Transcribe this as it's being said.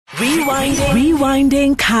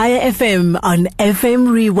Rewinding Kaya FM on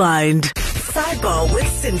FM Rewind. Sidebar with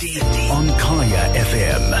Sindi on Kaya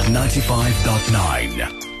FM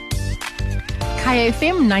 95.9. Kaya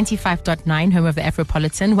FM 95.9, home of the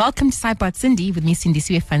Afropolitan. Welcome to Sidebar Sindi with me, Sindi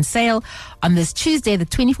Suefan Sale, on this Tuesday, the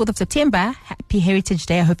 24th of September. Happy Heritage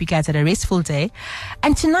Day. I hope you guys had a restful day.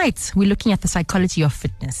 And tonight, we're looking at the psychology of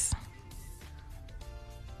fitness.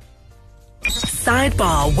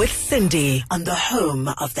 Sidebar with Sindi on the home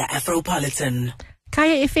of the Afropolitan.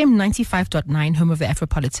 Kaya FM 95.9, home of the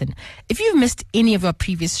Afropolitan. If you've missed any of our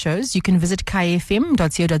previous shows, you can visit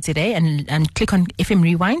kayafm.co.za and click on FM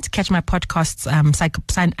Rewind, catch my podcasts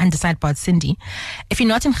under Sidebar Sindi. If you're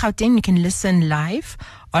not in Gauteng, you can listen live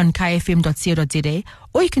on kayafm.co.za,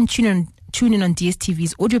 or you can tune in on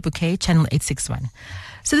DSTV's audio bouquet, channel 861.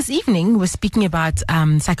 So this evening, we're speaking about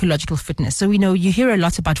psychological fitness. So we know you hear a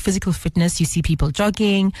lot about physical fitness. You see people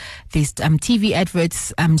jogging. There's TV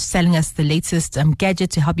adverts selling us the latest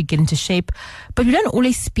gadget to help you get into shape. But we don't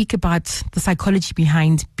always speak about the psychology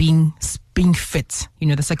behind being fit. You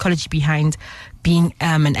know, the psychology behind being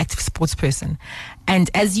an active sports person.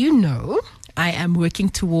 And as you know, I am working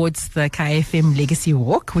towards the KFM Legacy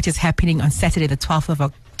Walk, which is happening on Saturday, the 12th of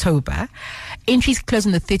October. Entries close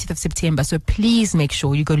on the 30th of September, so please make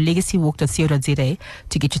sure you go to legacywalk.co.za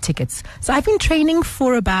to get your tickets. So I've been training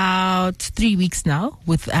for about 3 weeks now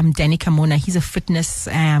with Danny Kamona. He's a fitness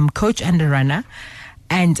coach and a runner.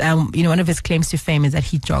 And, one of his claims to fame is that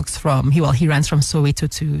he runs from Soweto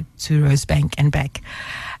to Rosebank and back.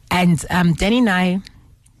 And Danny and I,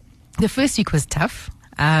 the first week was tough.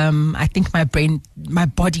 I think my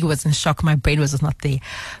body was in shock. My brain was just not there.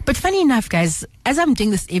 But funny enough, guys, as I'm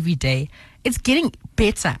doing this every day, it's getting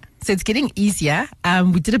better. So it's getting easier.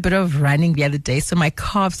 We did a bit of running the other day, so my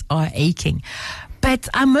calves are aching. But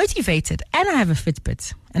I'm motivated, and I have a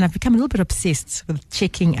Fitbit, and I've become a little bit obsessed with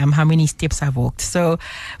checking how many steps I've walked. So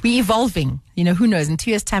we're evolving. You know, who knows? In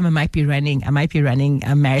 2 years' time, I might be running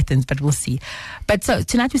marathons, but we'll see. But so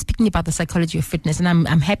tonight we're speaking about the psychology of fitness, and I'm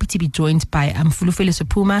happy to be joined by Fulufelo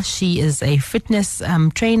Supuma. She is a fitness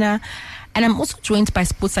trainer, and I'm also joined by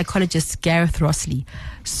sports psychologist Gareth Rossley.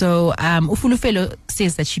 So Fulufelo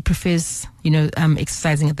says that she prefers,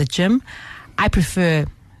 exercising at the gym. I prefer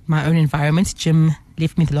my own environment. Gym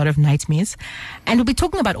left me with a lot of nightmares. And we'll be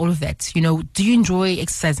talking about all of that. You know, do you enjoy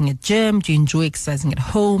exercising at gym? Do you enjoy exercising at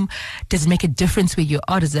home? Does it make a difference where you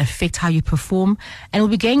are? Does it affect how you perform? And we'll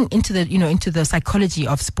be going into the psychology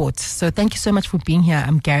of sports. So thank you so much for being here,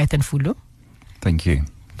 Gareth and Fulu. Thank you.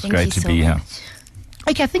 It's great to be here.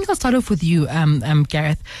 Okay, I think I'll start off with you,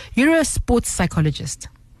 Gareth. You're a sports psychologist,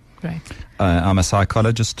 right? I'm a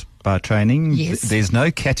psychologist by training. Yes. There's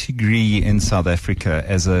no category in South Africa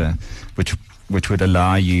which would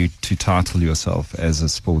allow you to title yourself as a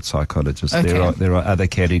sports psychologist. Okay. There are other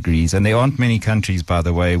categories, and there aren't many countries, by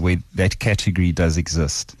the way, where that category does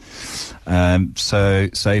exist. So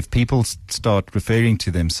if people start referring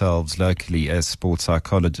to themselves locally as sports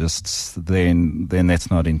psychologists, then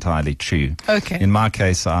that's not entirely true. Okay. In my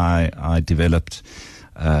case, I developed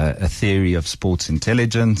a theory of sports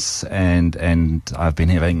intelligence, and I've been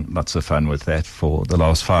having lots of fun with that for the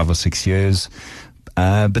last 5 or 6 years.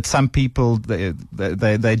 But some people,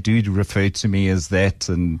 they do refer to me as that,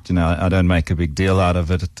 and I don't make a big deal out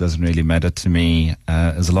of it. It doesn't really matter to me,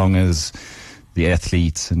 as long as the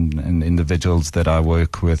athletes and individuals that I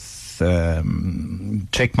work with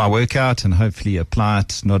check my workout and hopefully apply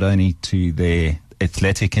it not only to their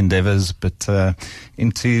athletic endeavors, but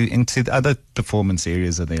into the other performance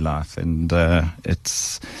areas of their life. And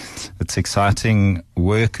it's exciting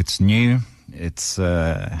work. It's new. It's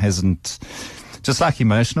hasn't. Just like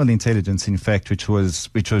emotional intelligence, in fact, which was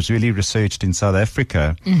really researched in South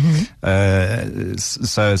Africa. Mm-hmm.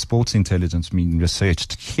 So sports intelligence being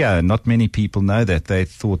researched here. Not many people know that. They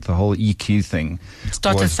thought the whole EQ thing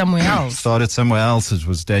started somewhere else. It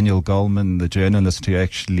was Daniel Goleman, the journalist, who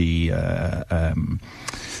actually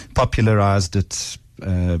popularized it.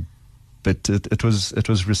 But it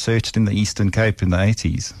was researched in the Eastern Cape in the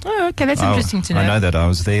 80s. Oh, okay, that's interesting to know. I know that. I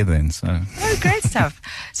was there then. So. Oh, great stuff.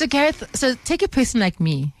 So, Gareth, take a person like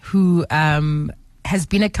me who has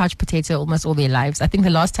been a couch potato almost all their lives. I think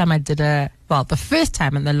the first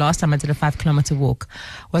time and the last time I did a 5-kilometer walk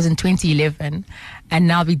was in 2011, and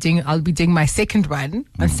now I'll be doing my second one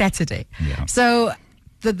on Saturday. Yeah. So,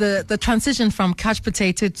 the transition from couch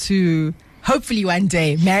potato to hopefully one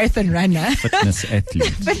day marathon runner, fitness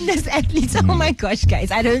athlete. Oh my gosh, guys,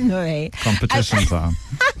 I don't know. Competitions are.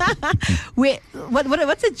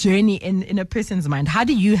 What's a journey in a person's mind? How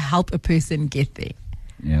do you help a person get there?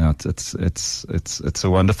 Yeah, it's a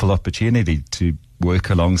wonderful opportunity to work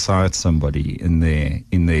alongside somebody in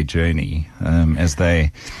their journey as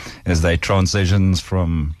they transitions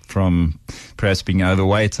from perhaps being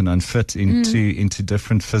overweight and unfit into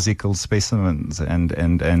different physical specimens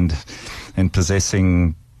and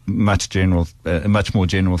possessing much more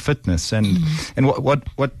general fitness and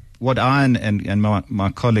what I and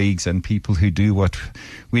my colleagues and people who do what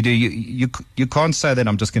we do, you can't say that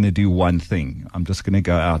I'm just going to do one thing. I'm just going to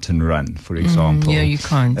go out and run, for example. Yeah, you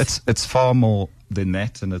can't. It's far more than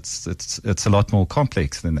that, and it's a lot more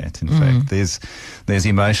complex than that. In fact, there's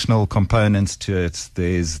emotional components to it.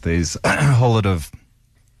 There's a whole lot of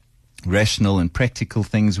rational and practical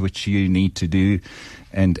things which you need to do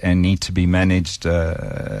and need to be managed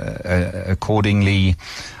accordingly.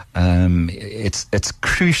 It's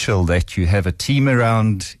crucial that you have a team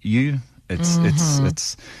around you.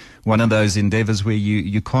 It's one of those endeavors where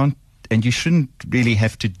you can't and you shouldn't really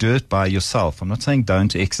have to do it by yourself. I'm not saying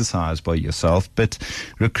don't exercise by yourself, but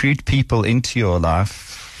recruit people into your life,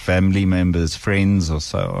 family members, friends, or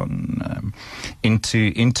so on,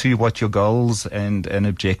 into what your goals and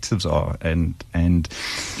objectives are, and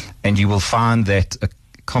you will find that a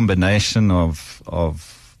combination of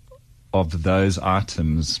those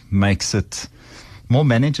items makes it more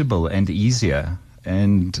manageable and easier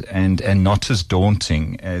and not as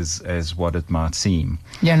daunting as what it might seem.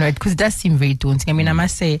 Yeah, no, because it does seem very daunting. I mean, I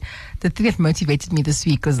must say, the thing that motivated me this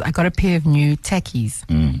week was I got a pair of new tackies,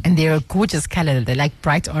 and they're a gorgeous color. They're like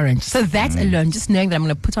bright orange. So that alone, just knowing that I'm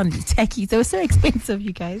going to put on these tackies, they were so expensive,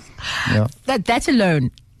 you guys. Yeah. That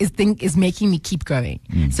alone is making me keep going.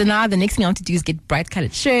 So now the next thing I want to do is get bright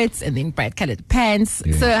colored shirts and then bright colored pants.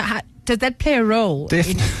 Yeah. So does that play a role?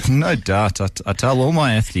 No doubt. I tell all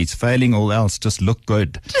my athletes, failing all else, just look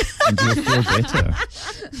good and you'll feel better.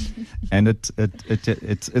 And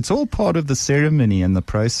it's all part of the ceremony and the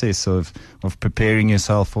process of preparing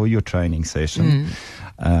yourself for your training session,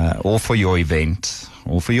 or for your event,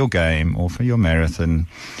 or for your game, or for your marathon.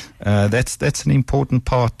 That's an important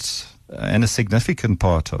part and a significant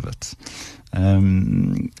part of it.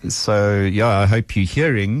 So yeah, I hope you're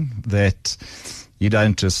hearing that. You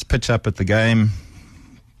don't just pitch up at the game,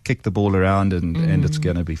 kick the ball around, and it's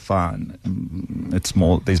going to be fine. It's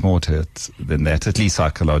more. There's more to it than that, at least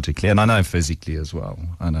psychologically, and I know physically as well.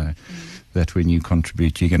 I know that when you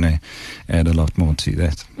contribute, you're going to add a lot more to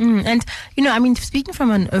that. And, you know, I mean, speaking from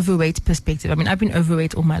an overweight perspective, I mean, I've been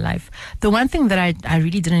overweight all my life. The one thing that I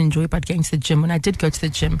really didn't enjoy about going to the gym, when I did go to the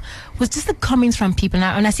gym, was just the comments from people.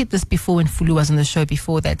 And I said this before when Fulu was on the show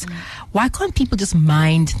before that, why can't people just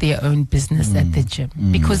mind their own business at the gym?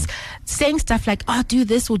 Because saying stuff like, oh, do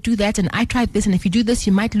this or do that, and I tried this, and if you do this,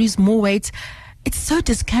 you might lose more weight. It's so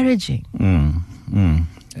discouraging.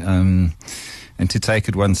 And to take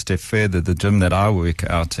it one step further, the gym that I work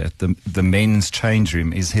out at, the men's change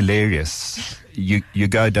room is hilarious. You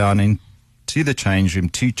go down into the change room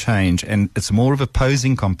to change, and it's more of a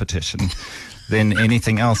posing competition than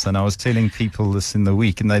anything else. And I was telling people this in the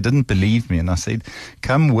week, and they didn't believe me. And I said,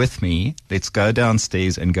 come with me. Let's go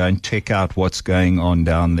downstairs and go and check out what's going on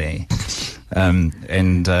down there.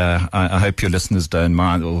 I hope your listeners don't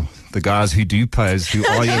mind, or the guys who do pose, who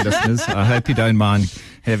are your listeners, I hope you don't mind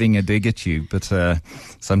having a dig at you, but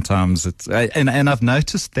sometimes it's and I've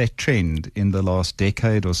noticed that trend in the last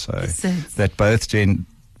decade or so, that both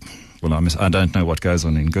I don't know what goes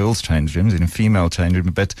on in girls' change rooms, in female change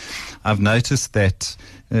rooms, but I've noticed that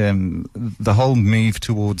the whole move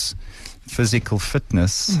towards physical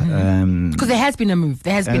fitness, because there has been a move,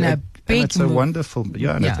 there has been a big it's move. A wonderful,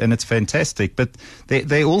 and it's fantastic. But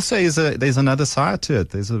there also there's another side to it.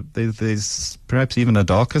 There's perhaps even a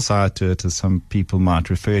darker side to it, as some people might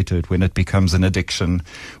refer to it, when it becomes an addiction,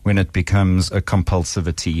 when it becomes a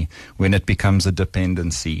compulsivity, when it becomes a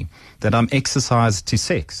dependency. That I'm exercised to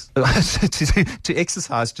sex, to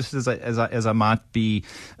exercise, just as I might be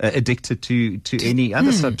addicted to any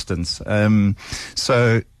other substance.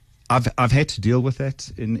 So I've had to deal with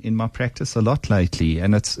that in my practice a lot lately,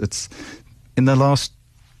 and it's in the last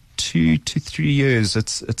 2 to 3 years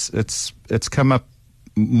it's come up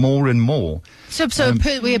more and more. So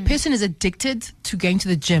where a person is addicted to going to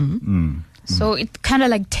the gym, so it kind of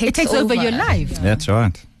like takes over your life. Yeah. That's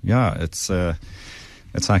right. Yeah,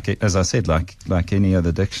 it's like, as I said, like any other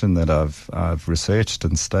addiction that I've researched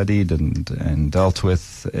and studied and dealt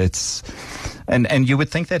with. And you would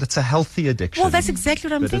think that it's a healthy addiction. Well, that's exactly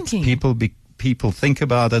what I'm thinking. People think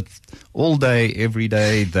about it all day, every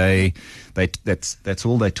day. That's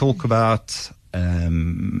all they talk about.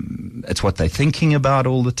 It's what they're thinking about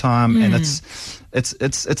all the time, and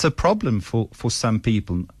it's a problem for some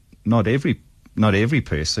people. Not every not every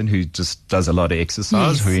person who just does a lot of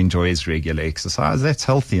exercise, Yes. who enjoys regular exercise. That's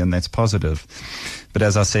healthy and that's positive. But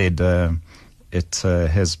as I said, it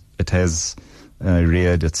has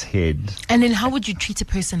reared its head. And then how would you treat a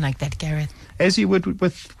person like that, Gareth? As you would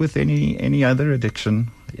with any other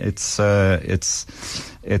addiction. It's a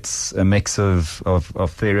mix of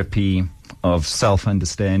therapy, of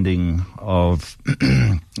self-understanding, of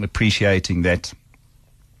appreciating that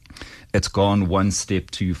it's gone one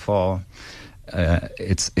step too far.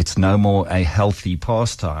 It's no more a healthy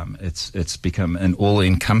pastime. It's become an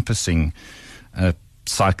all-encompassing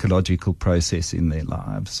psychological process in their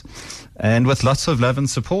lives, and with lots of love and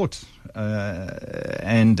support.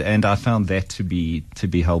 And I found that to be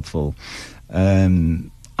helpful.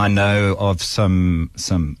 I know of some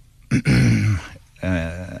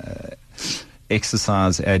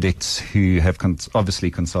exercise addicts who have obviously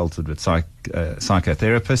consulted with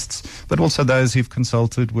psychotherapists, but also those who've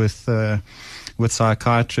consulted with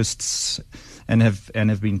psychiatrists and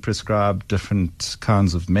have been prescribed different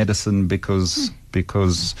kinds of medicine because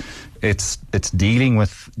it's dealing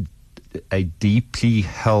with a deeply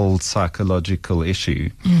held psychological issue,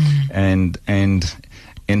 and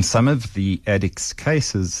in some of the addicts'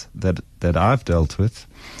 cases that I've dealt with,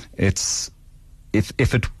 it's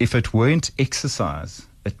if it weren't exercise,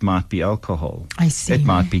 it might be alcohol. I see. It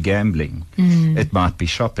might be gambling. It might be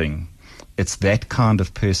shopping. It's that kind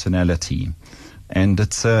of personality, and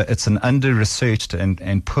it's an under-researched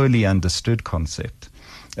and poorly understood concept.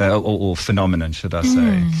 Or phenomenon, should I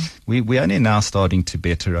say. We're only now starting to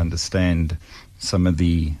better understand some of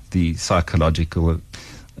the psychological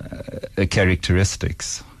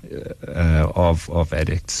characteristics of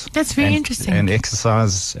addicts. That's very interesting. And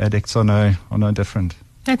exercise addicts are no different.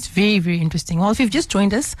 That's very, very interesting. Well, if you've just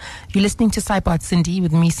joined us, you're listening to Sidebar Sindi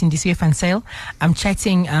with me, Sindi van Sail. I'm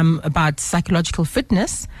chatting about psychological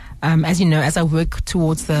fitness. As you know, as I work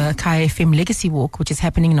towards the Kaya FM Legacy Walk, which is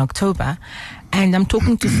happening in October. And I'm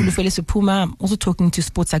talking to Fulufele Supuma. I'm also talking to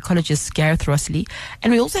sports psychologist Gareth Rossley.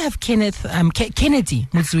 And we also have Kennedy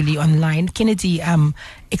Muzuli online. Kennedy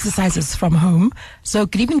exercises from home. So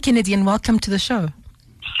good evening, Kennedy, and welcome to the show.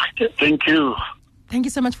 Thank you. Thank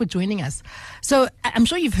you so much for joining us. So I'm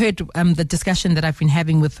sure you've heard the discussion that I've been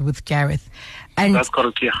having with Gareth. And That's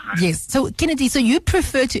correct, yeah. yes. So, Kennedy, so you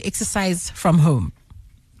prefer to exercise from home?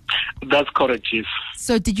 That's correct, yes.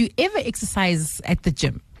 So did you ever exercise at the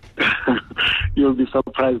gym? You'll be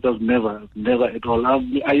surprised. I've never at all. I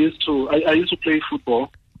used to play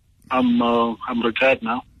football. I'm retired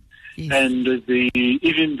now, Yes. and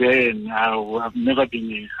even then I was never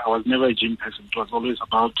a gym person. It was always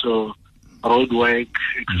about road work,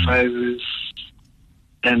 exercises,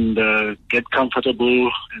 and get comfortable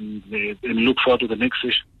and look forward to the next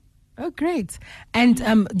session. Oh, great. And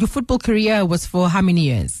your football career was for how many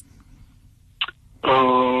years?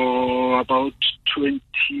 About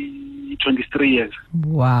 23 years.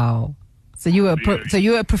 Wow. So you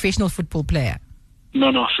were a professional football player.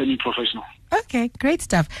 No, semi-professional. Okay, great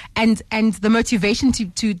stuff. And the motivation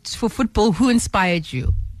for football, who inspired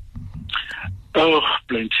you? Oh,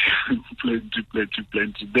 plenty.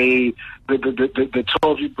 The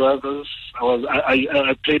Tovey brothers.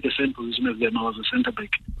 I played the same position as them. I was a centre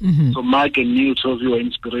back. Mm-hmm. So Mark and Neil Tovey were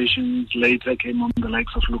inspirations. Later came on the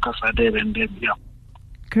likes of Lucas Adair and them. Yeah.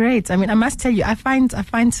 Great. I mean, I must tell you, I find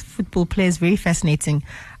football players very fascinating.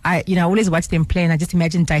 I always watch them play, and I just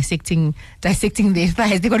imagine dissecting their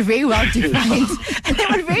thighs. They got very well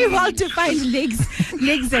defined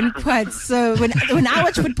legs and quads. So when I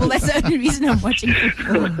watch football, that's the only reason I'm watching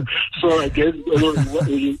football. So I guess at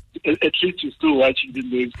least you're still watching them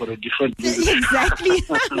doing for a different reason. Exactly.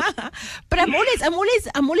 But I'm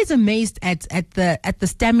always amazed at the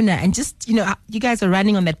stamina, and just you guys are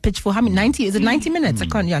running on that pitch for how many 90? Is it 90 minutes? I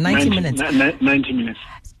can't. Yeah, 90 minutes. 90 minutes.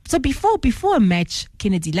 So before a match,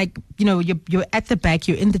 Kennedy, you're at the back,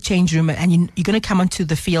 you're in the change room, and you're going to come onto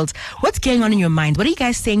the field. What's going on in your mind? What are you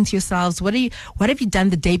guys saying to yourselves? What have you done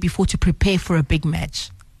the day before to prepare for a big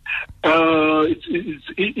match? It's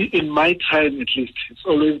in my time, at least, it's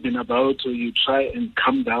always been about you try and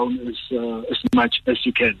calm down as much as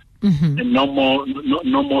you can, Mm-hmm. and no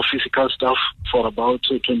more physical stuff for about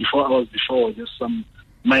 24 hours before, just some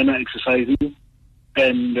minor exercising.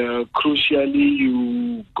 And crucially,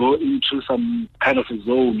 you go into some kind of a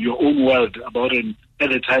zone, your own world, at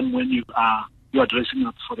the time when you are dressing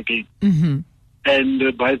up for the game. Mm-hmm.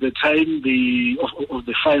 And by the time of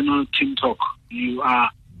the final team talk,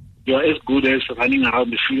 you're as good as running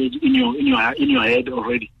around the field in your head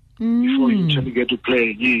already before you actually get to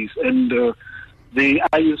play. Yes, and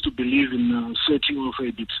I used to believe in sweating off a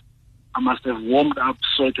bit. I must have warmed up,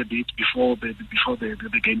 sweat a bit before the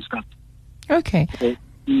game starts. Okay. So,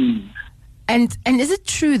 And is it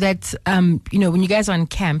true that when you guys are in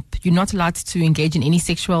camp, you're not allowed to engage in any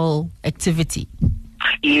sexual activity?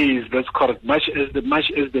 Yes, that's correct. Much as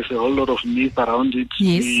there's a whole lot of myth around it.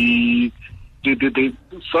 Yes.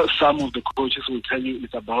 Some of the coaches will tell you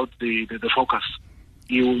it's about the focus.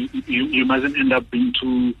 You mustn't end up being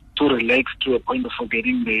too relaxed to a point of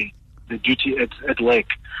forgetting the duty at work.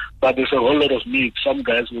 But there's a whole lot of myth. Some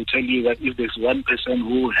guys will tell you that if there's one person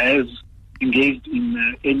who has engaged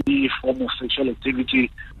in any form of sexual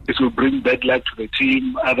activity, it will bring bad luck to the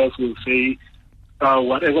team. Others will say,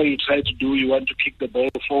 whatever you try to do, you want to kick the ball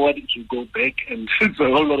forward, it will go back, and it's a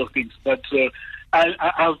whole lot of things. But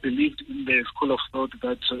I've believed in the school of thought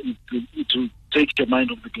that it will take your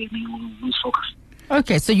mind off the game. You will lose focus.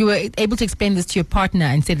 Okay, so you were able to explain this to your partner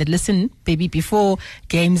and say that, listen, baby, before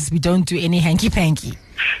games, we don't do any hanky-panky.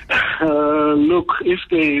 Look, if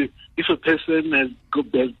a person has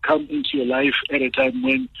come into your life at a time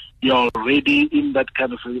when you're already in that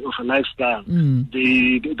kind of a lifestyle,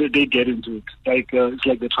 they get into it. It's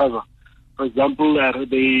like the trouser. For example,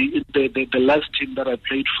 the last team that I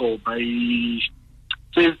played for, by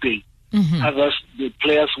Thursday, the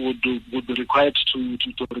players would be required to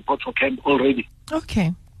report for camp already.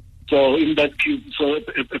 Okay. So in that case,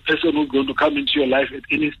 a person who's going to come into your life at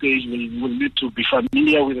any stage will need to be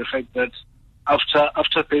familiar with the fact that after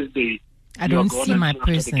Thursday, I don't see my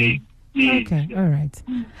person. Okay, all right.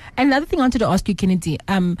 Another thing I wanted to ask you, Kennedy.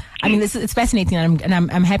 I mean, it's fascinating, and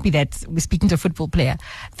I'm happy that we're speaking to a football player.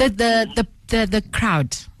 The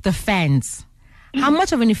crowd, the fans. How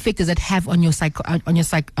much of an effect does that have on your psyche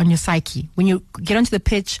when you get onto the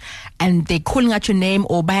pitch and they're calling out your name,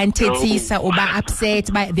 or by antetisa, or by upset,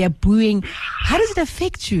 they're booing? How does it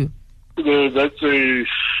affect you? That's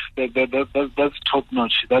top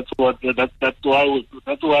notch. That's why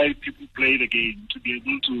people play the game, to be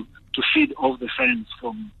able to feed off the fans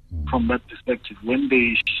from that perspective. When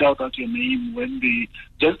they shout out your name,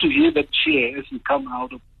 just to hear that cheer as you come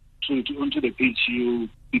out onto the pitch, you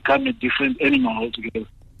become a different animal altogether.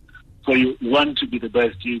 So you want to be the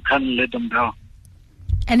best. You can't let them down.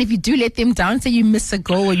 And if you do let them down, say you miss a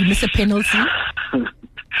goal or you miss a penalty.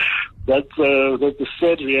 That's the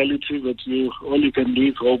sad reality, but all you can do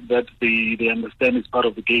is hope that they understand it's part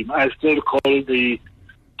of the game. I still call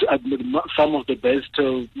some of the best,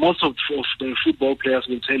 most of the football players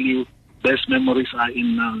will tell you best memories are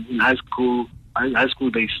in high school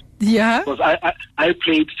days. Yeah. Because I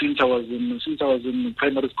played since I was in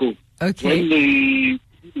primary school. Okay.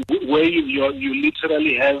 Where you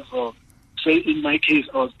literally have, say in my case,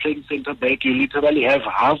 I was playing centre back. You literally have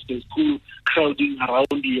half the school crowding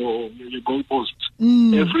around your goalpost.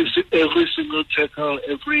 Every single tackle,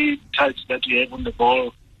 every touch that you have on the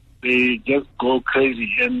ball, they just go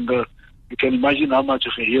crazy. And you can imagine how much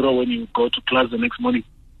of a hero when you go to class the next morning.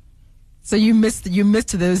 So you missed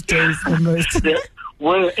those days almost. Yeah.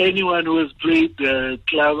 Well, anyone who has played team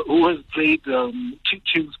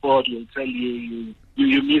sport will tell you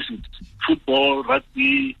miss it. Football,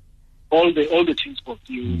 rugby, all the team sports.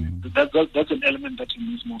 That's an element that you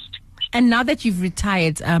miss most. And now that you've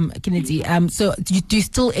retired, Kennedy, so do you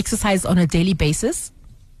still exercise on a daily basis?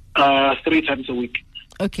 3 times a week.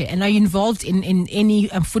 Okay, and are you involved in any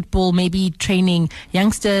football, maybe training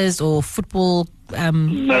youngsters or football?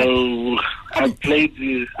 No, I played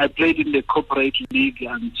in the corporate league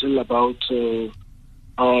until about 3-4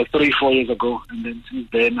 years ago, and then since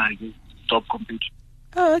then I just stopped competing.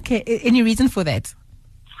 Oh, okay. Any reason for that?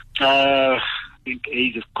 I think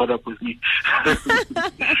age has caught up with me,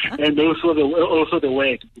 and also the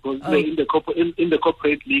work, because in the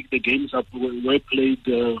corporate league the games were played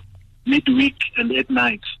midweek and at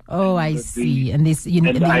night. Oh, I see. And this, you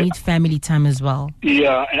need family time as well.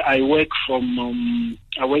 Yeah, I work from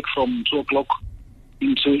 2:00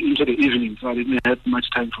 into the evening, so I didn't have much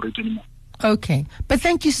time for it anymore. Okay, but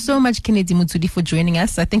thank you so much, Kennedy Mutsudi, for joining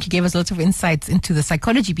us. I think you gave us lots of insights into the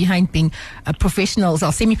psychology behind being a professional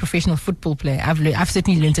or semi-professional football player. I've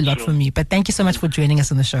certainly learned a lot from you. But thank you so much for joining us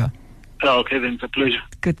on the show. Okay, then it's a pleasure.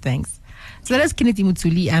 Good, thanks. So that is Kennedy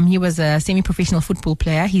Mutsuli. He was a semi-professional football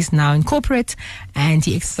player. He's now in corporate and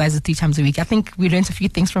he exercises 3 times a week. I think we learned a few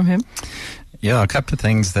things from him. Yeah, a couple of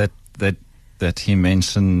things that he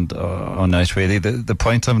mentioned are noteworthy. The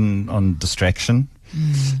point on distraction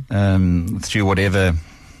through whatever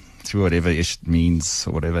it means,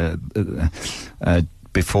 or whatever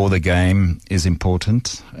before the game is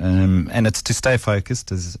important, and it's to stay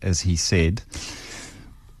focused, as he said.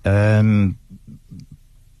 But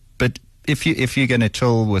if you're going to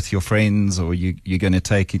chill with your friends, or you're going to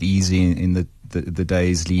take it easy in the the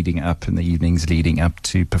days leading up and the evenings leading up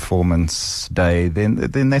to performance day,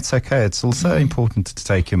 then that's okay. It's also important to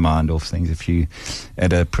take your mind off things if you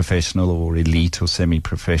at a professional or elite or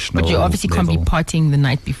semi-professional. But you obviously level. can't be partying the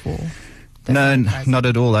night before. No, not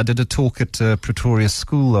at all. I did a talk at Pretoria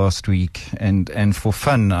School last week, and for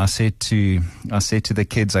fun, I said to the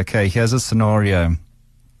kids, okay, here's a scenario.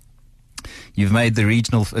 You've made the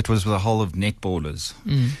regional. It was the whole of netballers.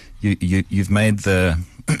 You've made the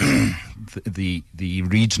the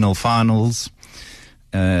regional finals.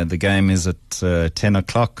 The game is at 10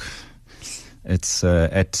 o'clock. It's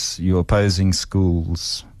at your opposing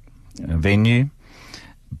school's venue.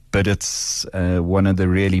 But it's one of the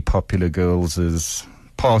really popular girls'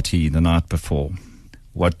 party the night before.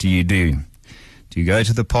 What do you do? Do you go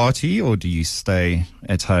to the party or do you stay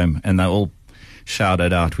at home? And they all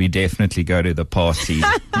shouted out, we definitely go to the party.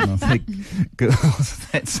 And I think, girls,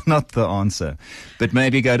 that's not the answer. But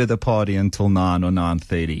maybe go to the party until 9 or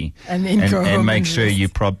 9:30, and then go home and make sure rest. you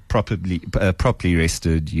properly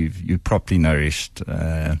rested, you've properly nourished,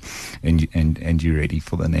 and you're ready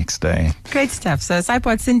for the next day. Great stuff. So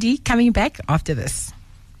Sidebar Sindi coming back after this.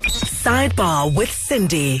 Sidebar with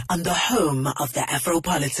Sindi on the home of the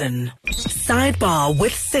Afropolitan. Sidebar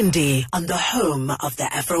with Sindi on the home of the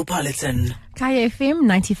Afropolitan. Kaya FM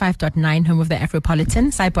 95.9, home of the Afropolitan.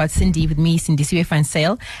 Sidebar Sindi with me, Sindi Suefan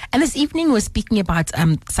Sale. And this evening we're speaking about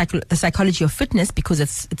the psychology of fitness, because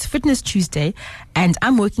it's Fitness Tuesday, and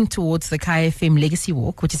I'm working towards the Kaya FM Legacy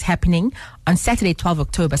Walk, which is happening on Saturday, 12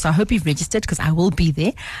 October. So I hope you've registered, because I will be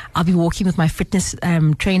there. I'll be walking with my fitness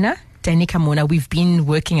trainer, Danny Kamona. We've been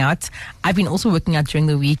working out. I've been also working out during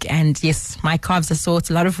the week, and yes, my calves are sore. It's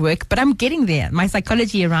a lot of work, but I'm getting there. My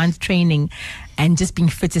psychology around training and just being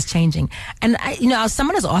fit is changing. And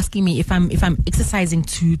someone is asking me if I'm exercising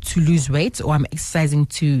to lose weight, or I'm exercising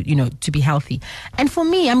to be healthy. And for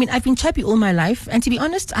me, I mean, I've been chubby all my life, and to be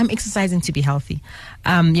honest, I'm exercising to be healthy.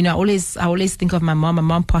 I always think of my mom. My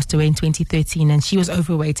mom passed away in 2013, and she was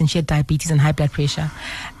overweight, and she had diabetes and high blood pressure.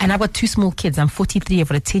 And I've got two small kids. I'm 43. I've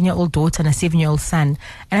got a 10-year-old daughter and a 7-year-old son,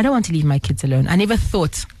 and I don't want to leave my kids alone. I never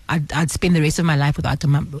thought I'd spend the rest of my life without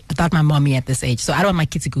my mommy at this age. So I don't want my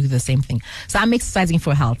kids to go through the same thing. So I'm exercising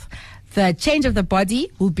for health. The change of the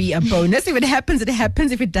body will be a bonus. If it happens, it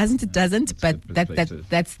happens. If it doesn't, it doesn't. But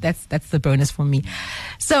that's the bonus for me.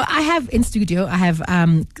 So I have in studio, I have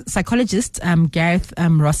psychologist Gareth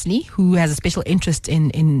Rossley, who has a special interest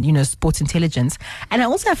in sports intelligence, and I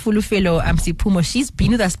also have Fulufelo Sipumo. She's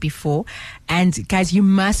been with us before, and guys, you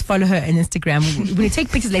must follow her on Instagram. When we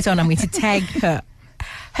take pictures later on, I'm going to tag her.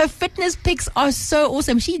 Her fitness pics are so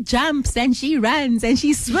awesome. She jumps and she runs and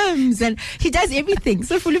she swims and she does everything.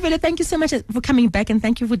 So Fulufelo, thank you so much for coming back, and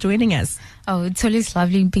thank you for joining us. Oh, it's always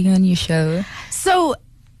lovely being on your show. So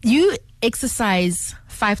you exercise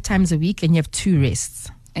 5 times a week and you have 2 rests.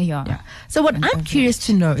 Yeah. So what I'm curious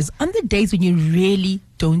to know is, on the days when you really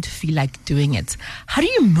don't feel like doing it, how do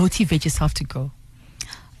you motivate yourself to go?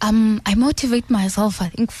 I motivate myself. I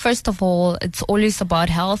think first of all, it's always about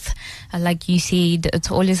health. Like you said, it's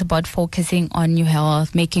always about focusing on your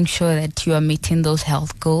health, making sure that you are meeting those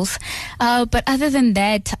health goals. But other than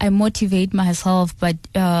that, I motivate myself by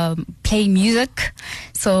playing music.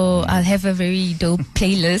 So I'll have a very dope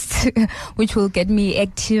playlist, which will get me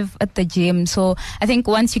active at the gym. So I think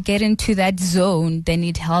once you get into that zone, then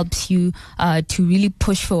it helps you to really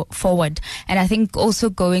push forward. And I think also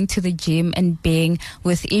going to the gym and being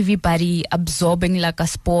with everybody, absorbing like a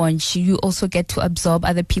sponge, you also get to absorb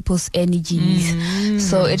other people's energies.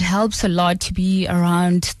 So it helps a lot to be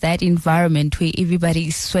around that environment where everybody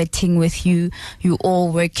is sweating with you. You're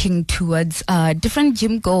all working towards different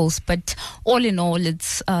gym goals, but all in all,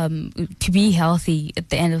 it's to be healthy at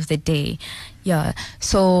the end of the day. Yeah,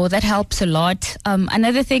 so that helps a lot.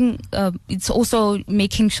 Another thing, it's also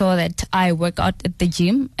making sure that I work out at the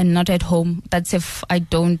gym and not at home. That's if I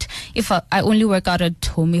only work out at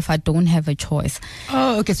home if I don't have a choice.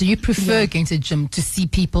 Oh, okay. So you prefer going to the gym to see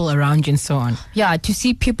people around you and so on? Yeah, to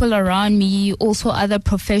see people around me, also other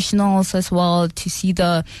professionals as well, to see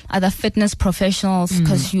the other fitness professionals,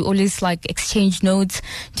 because you always like exchange notes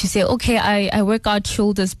to say, okay, I work out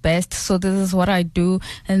shoulders best, so this is what I do.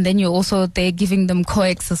 And then you also there giving them core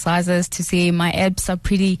exercises to say my abs are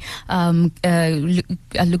pretty are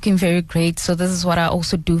looking very great, so this is what I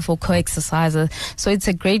also do for core exercises. So it's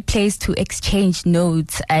a great place to exchange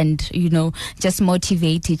notes and just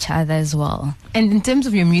motivate each other as well. And in terms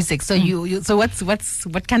of your music, so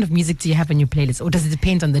what kind of music do you have on your playlist, or does it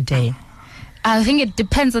depend on the day? I think it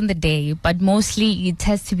depends on the day, but mostly it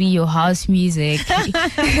has to be your house music,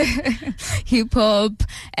 hip hop,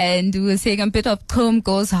 and we were saying a bit of Comb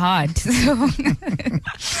Goes Hard.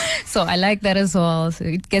 So I like that as well. So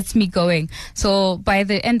it gets me going. So by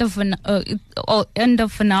the end of an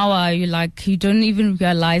hour, you don't even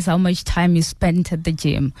realize how much time you spent at the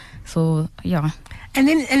gym. So yeah. And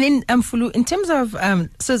then Fulu, in terms of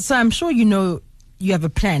so I'm sure you have a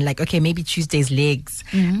plan, like, okay, maybe Tuesday's legs,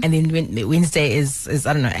 and then Wednesday is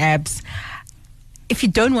I don't know, abs. If you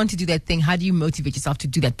don't want to do that thing, how do you motivate yourself to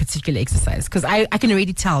do that particular exercise? Because I can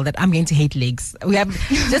already tell that I'm going to hate legs. We have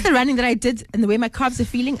just the running that I did and the way my calves are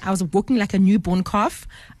feeling. I was walking like a newborn calf.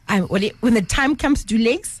 When the time comes to do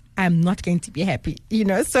legs, I'm not going to be happy.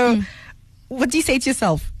 So what do you say to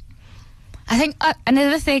yourself? I think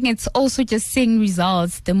another thing, it's also just seeing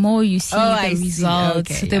results. The more you see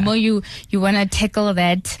results, the more you want to tackle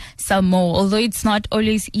that some more. Although it's not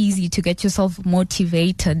always easy to get yourself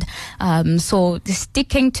motivated. So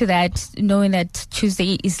sticking to that, knowing that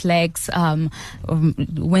Tuesday is legs,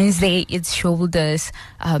 Wednesday it's shoulders,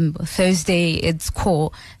 Thursday it's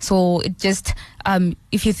core. So it just,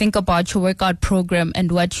 if you think about your workout program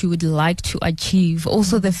and what you would like to achieve,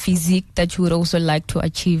 also the physique that you would also like to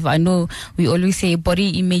achieve. I know we always say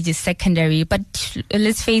body image is secondary, but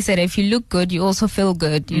let's face it, if you look good, you also feel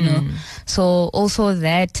good, So also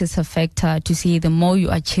that is a factor to see. The more you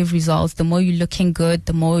achieve results, the more you're looking good,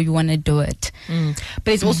 the more you want to do it.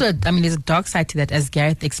 But it's also, there's a dark side to that, as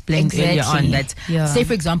Gareth explained earlier on. That, say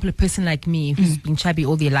for example, a person like me who's been chubby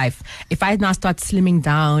all their life, if I now start slimming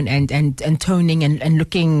down and toning and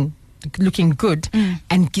looking good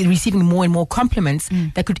and receiving more and more compliments,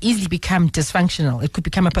 that could easily become dysfunctional. It could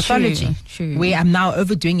become a pathology True. where I'm now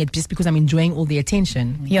overdoing it just because I'm enjoying all the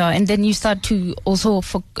attention. Yeah, and then you start to also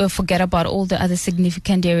forget about all the other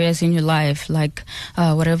significant areas in your life, like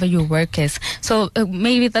whatever your work is. So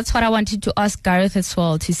maybe that's what I wanted to ask Gareth as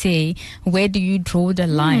well, to say, where do you draw the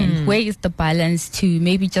line? Where is the balance to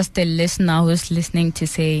maybe just the listener who's listening to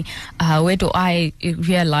say, where do I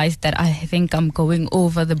realize that I think I'm going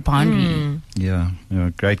over the boundary? Yeah,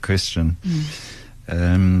 great question.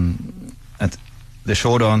 The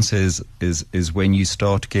short answer is when you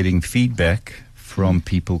start getting feedback from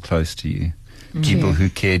people close to you, people who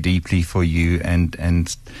care deeply for you and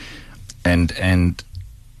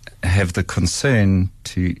have the concern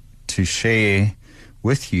to share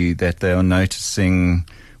with you that they are noticing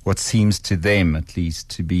what seems to them, at least,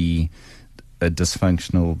 to be a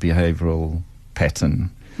dysfunctional behavioral pattern,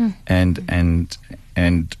 and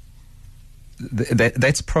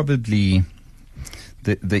that's probably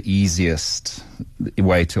the easiest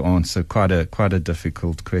way to answer quite a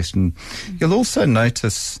difficult question. You'll also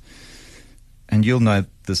notice, and you'll know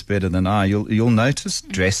this better than I, you'll notice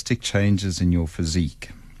drastic changes in your physique.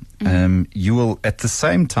 You will at the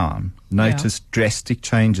same time notice drastic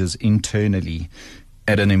changes internally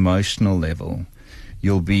at an emotional level.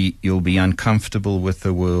 You'll be uncomfortable with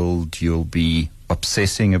the world. You'll be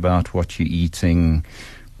obsessing about what you're eating,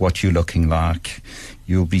 what you're looking like.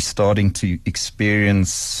 You'll be starting to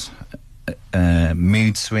experience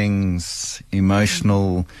mood swings,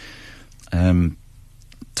 emotional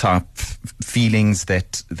type feelings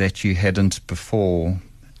that you hadn't before,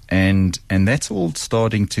 and that's all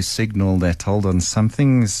starting to signal that, hold on,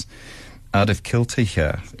 something's out of kilter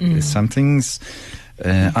here. Something's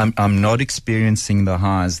I'm not experiencing the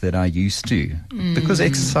highs that I used to, because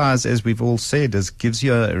exercise, as we've all said, gives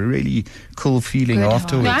you a really cool feeling Good No,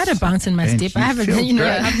 afterwards. I had a bounce in my step. I haven't,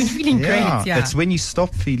 I've been feeling great. Yeah, it's when you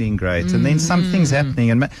stop feeling great, and then something's happening,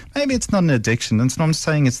 and maybe it's not an addiction. And I'm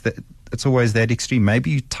saying it's always that extreme. Maybe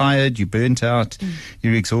you're tired, you're burnt out,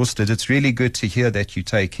 you're exhausted. It's really good to hear that you're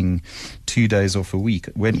taking 2 days off a week.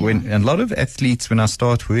 When a lot of athletes, when I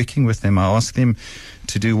start working with them, I ask them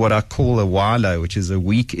to do what I call a WILO, which is a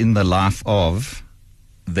week in the life of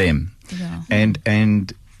them. Yeah.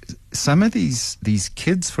 And some of these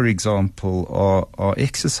kids, for example, are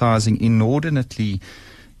exercising inordinately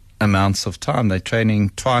amounts of time. They're training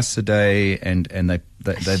twice a day, and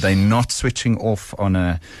they're not switching off on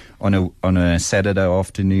a Saturday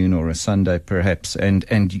afternoon or a Sunday perhaps,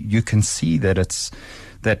 and you can see that it's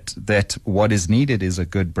that what is needed is a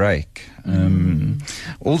good break.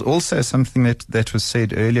 Also, something that was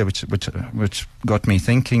said earlier, which got me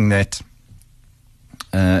thinking, that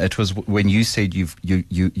it was when you said you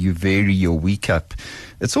vary your week up.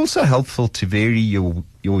 It's also helpful to vary your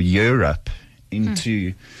year up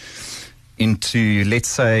into let's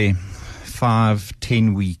say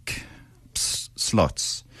 5-10 week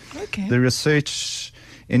slots. Okay. The research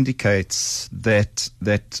indicates that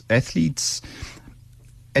athletes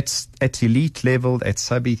at elite level, at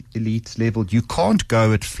sub-elite level, you can't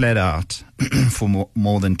go it flat out for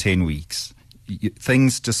more than 10 weeks.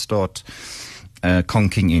 Things just start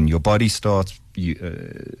conking in. Your body starts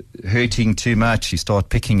hurting too much. You start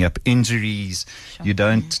picking up injuries. Sure. You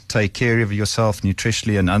don't take care of yourself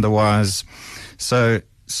nutritionally and otherwise. So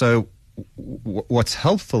what's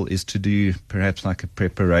helpful is to do perhaps like a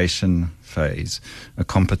preparation phase, a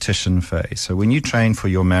competition phase. So when you train for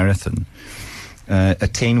your marathon, a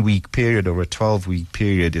 10-week period or a 12-week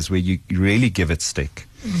period is where you really give it stick.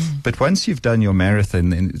 But once you've done your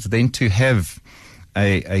marathon, then to have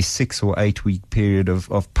a 6 or 8 week period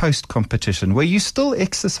of post-competition where you still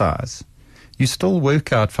exercise. You still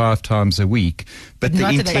work out 5 times a week, but the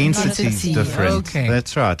intensity is different. Okay.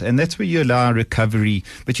 That's right. And that's where you allow recovery.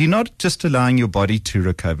 But you're not just allowing your body to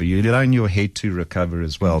recover, you're allowing your head to recover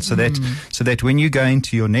as well. So that when you go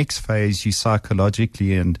into your next phase, you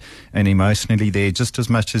psychologically and emotionally there just as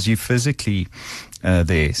much as you physically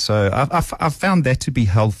there. So I've found that to be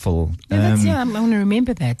helpful. I want to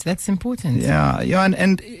remember that. That's important. Yeah.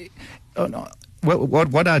 And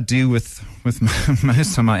what I do with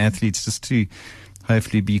most of my athletes, just to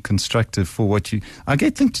hopefully be constructive for I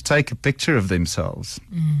get them to take a picture of themselves.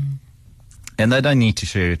 And they don't need to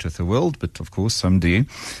share it with the world, but of course some do.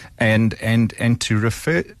 And to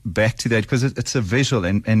refer back to that, because it's a visual,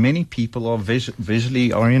 and many people are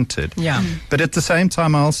visually oriented. Yeah. But at the same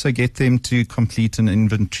time, I also get them to complete an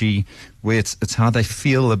inventory where it's how they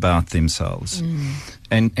feel about themselves.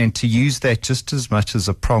 And to use that just as much as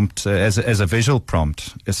a prompt, as a visual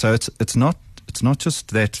prompt. So it's not just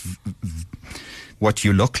that what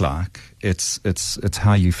you look like, it's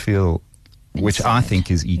how you feel, which I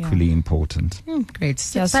think is equally important. Great.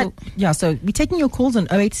 So we're taking your calls on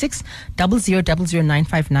 086 00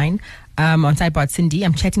 959 on Sidebar at Sindi.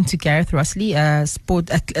 I'm chatting to Gareth Rossley, a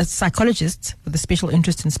psychologist with a special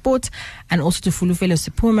interest in sport, and also to Fulufelo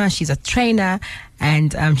Sepuma. She's a trainer,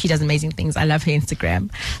 and she does amazing things. I love her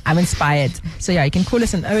Instagram. I'm inspired. So you can call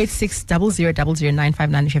us on 086 00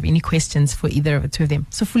 959 if you have any questions for either of the two of them.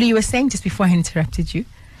 So Fulu, you were saying just before I interrupted you.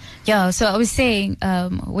 Yeah, so I was saying,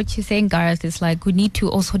 what you're saying, Gareth, is like we need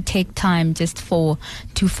to also take time just to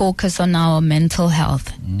focus on our mental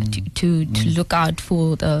health, to look out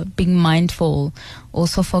for being mindful,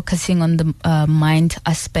 also focusing on the mind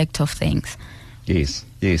aspect of things. Yes.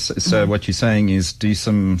 So what you're saying is do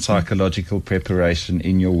some psychological preparation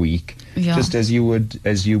in your week, just as you would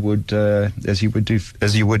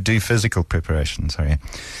do physical preparation. Sorry,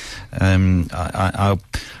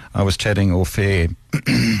 I was chatting off air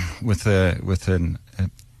with a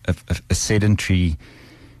sedentary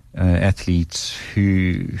athlete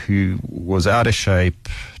who was out of shape,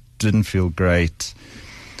 didn't feel great,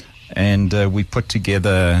 and we put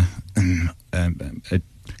together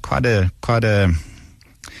quite a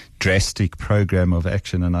drastic program of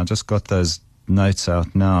action. And I just got those notes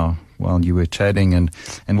out now while you were chatting. And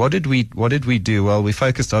what did we do? Well, we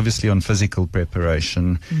focused obviously on physical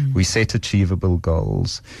preparation. We set achievable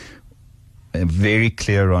goals. Very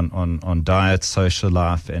clear on diet, social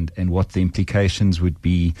life, and what the implications would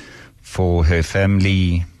be for her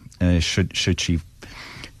family should she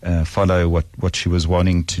follow what she was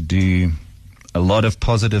wanting to do. A lot of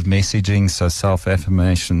positive messaging, so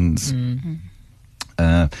self-affirmations,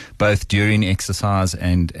 both during exercise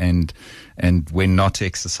and when not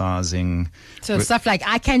exercising. So stuff like,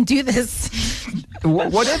 I can do this.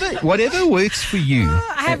 Whatever works for you.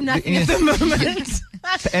 I have nothing at the moment.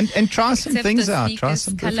 And try some things out. Try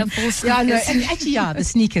some colorful sneakers. The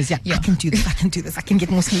sneakers. Yeah, I can do this. I can get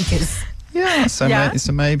more sneakers. Yeah. So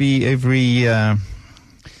maybe every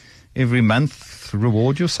month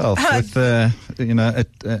reward yourself with No, I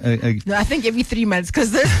think every 3 months,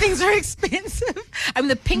 because those things are expensive. I mean,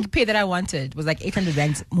 the pink pair that I wanted was like 800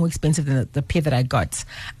 rand more expensive than the pair that I got.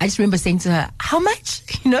 I just remember saying to her, how much?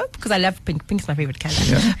 Because I love pink. Pink's my favorite color.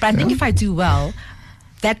 But I think if I do well,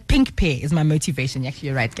 that pink pair is my motivation. Actually,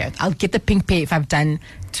 you're right, Gareth. I'll get the pink pair if I've done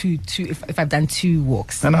if I've done 2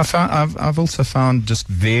 walks. And I've also found just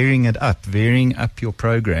varying up your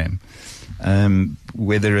program.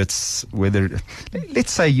 Whether let's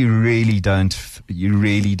say you really don't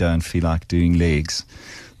feel like doing legs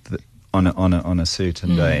on a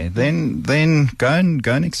certain day, then go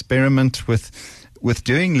and experiment with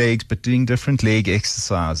doing legs, but doing different leg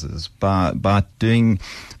exercises by doing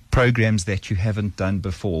programs that you haven't done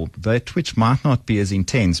before, that which might not be as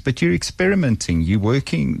intense, but you're experimenting, you're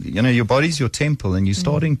working, your body's your temple, and you're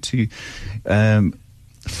starting to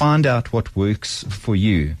find out what works for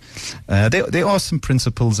you. There are some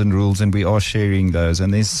principles and rules, and we are sharing those,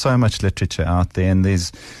 and there's so much literature out there, and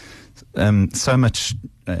there's so much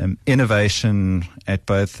innovation at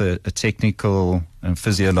both a technical and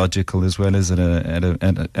physiological as well as at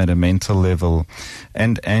a mental level,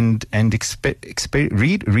 and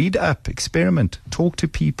read up, experiment, talk to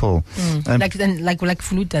people, like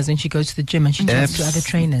Flute does when she goes to the gym and she talks to other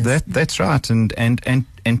trainers. That's right,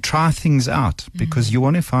 and try things out, because you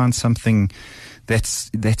want to find something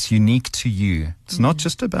that's unique to you. It's not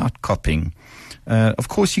just about copying. Of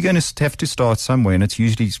course, you're going to have to start somewhere, and it's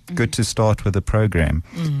usually good to start with a program.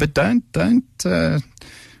 But don't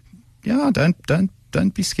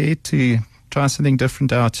be scared to try something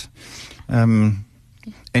different out, and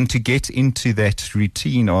to get into that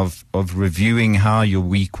routine of reviewing how your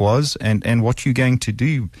week was and what you're going to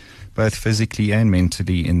do, both physically and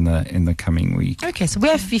mentally in the coming week. Okay, so we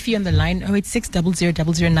have Fifi on the line, 086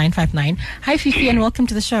 000959. Hi, Fifi, and welcome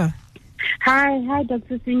to the show. Hi,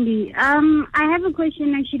 Dr. Sindi. I have a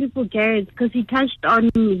question actually for Garrett, because he touched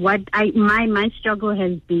on what my struggle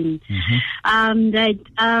has been.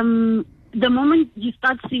 The moment you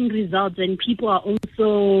start seeing results and people are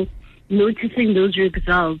also noticing those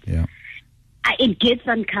results, it gets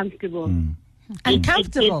uncomfortable.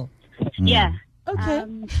 Uncomfortable? Yeah. Okay.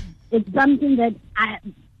 It's something that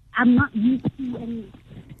I'm not used to, and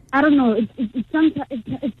I don't know. It's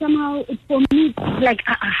somehow for me. It's like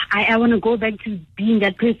I want to go back to being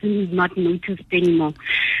that person who's not noticed anymore.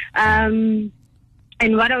 And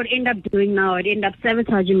what I would end up doing now, I'd end up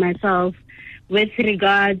sabotaging myself with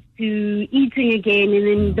regards to eating again, and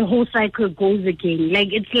then the whole cycle goes again.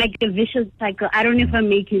 Like it's like a vicious cycle. I don't know if I'm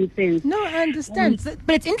making sense. No, I understand.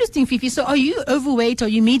 But it's interesting, Fifi. So, are you overweight? Are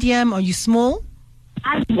you medium? Are you small?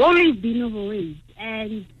 I've always been overweight,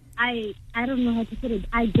 and I don't know how to put it.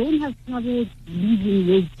 I don't have trouble losing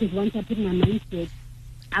weight, because once I put my mind to it,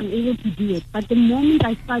 I'm able to do it. But the moment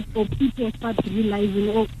I start, or people start realizing,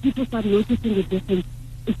 or people start noticing the difference,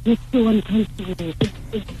 it's just so uncomfortable.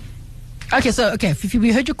 Okay, Fifi,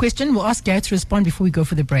 we heard your question. We'll ask Garrett to respond before we go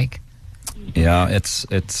for the break. Yeah, it's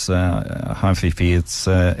hi Fifi. It's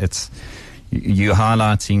you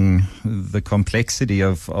highlighting the complexity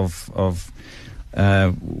of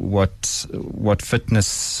what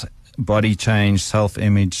fitness, body change,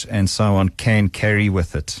 self-image, and so on can carry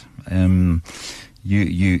with it.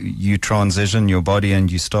 You transition your body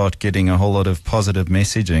and you start getting a whole lot of positive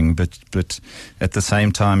messaging, but at the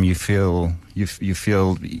same time you feel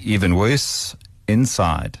even worse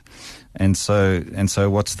inside. And so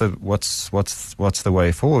what's the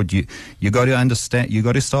way forward? You got to understand. You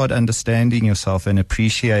got to start understanding yourself and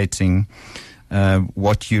appreciating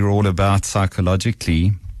what you're all about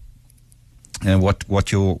psychologically, and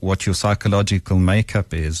what your psychological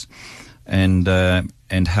makeup is, and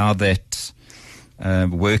how that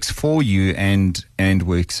works for you and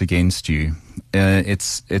works against you.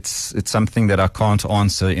 It's something that I can't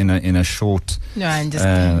answer in a short. No, I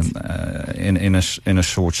understand. In a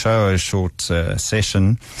short show, a short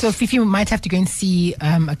session. So Fifi might have to go and see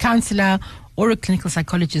a counselor or a clinical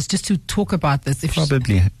psychologist just to talk about this. If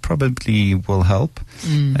probably will help,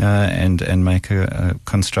 and make a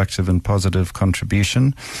constructive and positive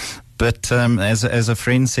contribution. But as a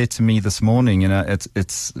friend said to me this morning,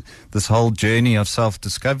 it's this whole journey of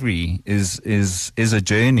self-discovery is a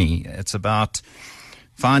journey. It's about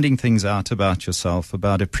finding things out about yourself,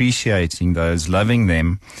 about appreciating those, loving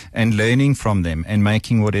them, and learning from them, and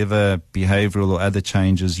making whatever behavioral or other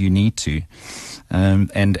changes you need to.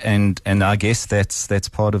 And I guess that's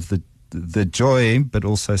part of the joy, but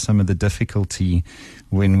also some of the difficulty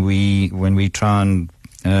when we try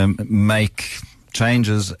and make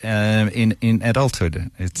changes in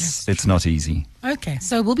adulthood. It's not easy. Okay,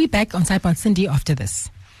 so we'll be back on Sidebar Sindi after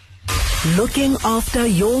this. Looking after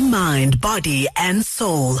your mind, body and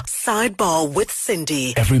soul. Sidebar with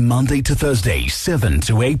Sindi. Every Monday to Thursday, 7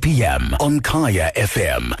 to 8 p.m. on Kaya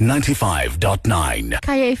FM 95.9.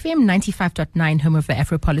 Kaya FM 95.9, home of the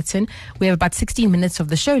Afropolitan. We have about 16 minutes of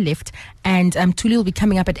the show left, and Tuli will be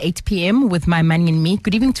coming up at 8 p.m. with My Money and Me.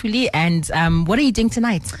 Good evening, Tuli, and what are you doing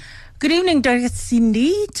tonight? Good evening, Dr.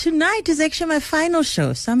 Sindi. Tonight is actually my final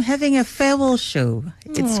show, so I'm having a farewell show.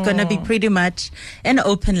 It's going to be pretty much an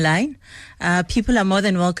open line. People are more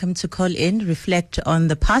than welcome to call in, reflect on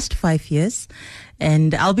the past 5 years,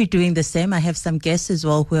 and I'll be doing the same. I have some guests as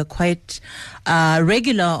well who are quite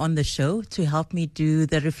regular on the show to help me do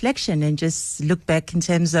the reflection and just look back in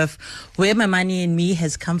terms of where my money and me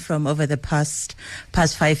has come from over the past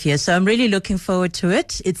 5 years. So I'm really looking forward to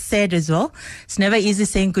it. It's sad as well. It's never easy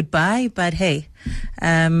saying goodbye, but hey,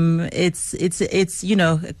 it's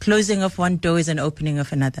closing of one door is an opening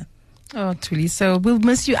of another. Oh, Tuli, so we'll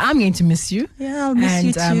miss you. I'm going to miss you. Yeah, I'll miss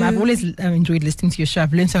you too. I've always enjoyed listening to your show.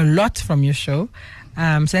 I've learned a lot from your show.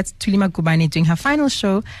 So that's Tulima Kubane doing her final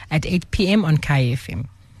show at 8 p.m. on Kaya FM.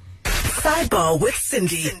 Sidebar with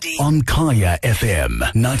Sindi. On Kaya FM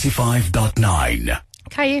 95.9.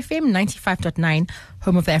 Kaya FM 95.9,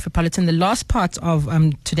 home of the Afropolitan. The last part of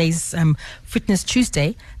today's Fitness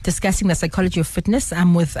Tuesday, discussing the psychology of fitness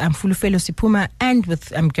with Fulufelo Sipuma and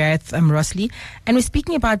with Gareth Rossley. And we're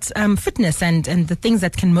speaking about fitness and the things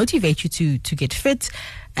that can motivate you to get fit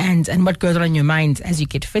and what goes on in your mind as you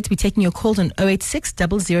get fit. We're taking your calls on 086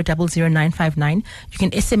 0000 959. You can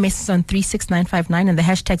SMS us on 36959 and the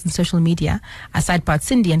hashtags in social media are Sidebar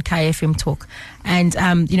Sindi and Kaya FM Talk. And,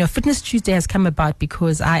 Fitness Tuesday has come about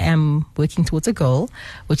because I am working towards a goal,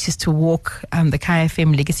 which is to walk the Kaya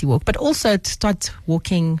FM Legacy Walk, but also to start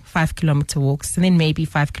walking 5-kilometer walks and then maybe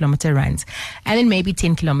 5-kilometer runs and then maybe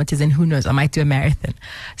 10 kilometers and who knows, I might do a marathon.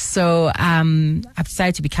 So I've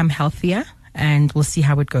decided to become healthier. And we'll see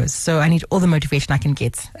how it goes. So I need all the motivation I can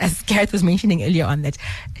get. As Gareth was mentioning earlier on, that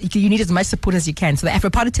you need as much support as you can. So the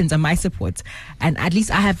Afropolitans are my support. And at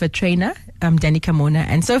least I have a trainer, Danny Kamona.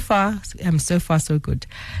 And so far, so good.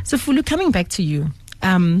 So Fulu, coming back to you,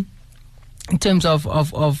 in terms of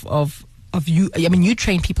you, I mean, you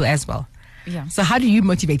train people as well. Yeah. So how do you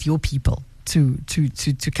motivate your people to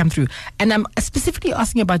come through? And I'm specifically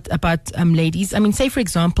asking about ladies. I mean, say for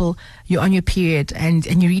example, you're on your period and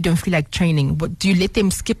you really don't feel like training. What, do you let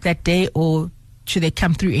them skip that day or should they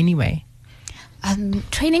come through anyway?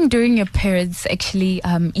 Training during your periods actually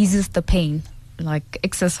eases the pain. Like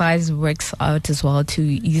exercise works out as well to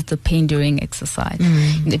ease the pain during exercise,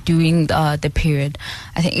 during the period.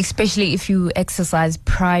 I think especially if you exercise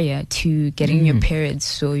prior to getting your periods,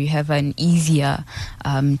 so you have an easier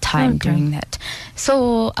time during that.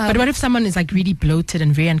 So, but what if someone is like really bloated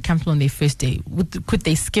and very uncomfortable on their first day? Could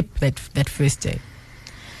they skip that first day?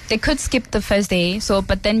 They could skip the first day,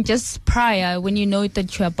 but then just prior, when you know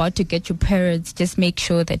that you're about to get your periods, just make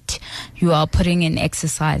sure that you are putting in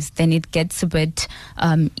exercise. Then it gets a bit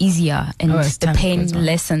easier, and the pain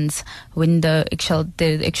lessens when the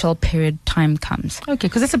actual period time comes. Okay,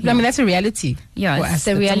 because that's that's a reality. Yeah, it's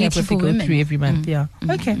a reality for women. Go through every month. Yeah.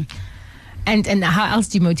 Okay. And how else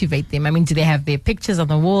do you motivate them? I mean, do they have their pictures on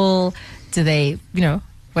the wall? Do they,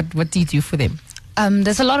 what do you do for them?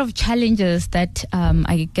 There's a lot of challenges that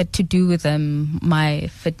I get to do with my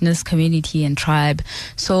fitness community and tribe.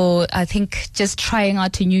 So I think just trying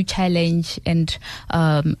out a new challenge and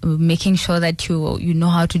making sure that you know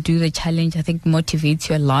how to do the challenge, I think motivates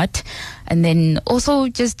you a lot. And then also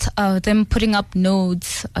just them putting up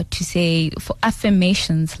notes to say, for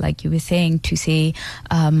affirmations, like you were saying, to say,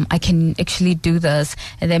 I can actually do this,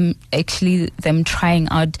 and them trying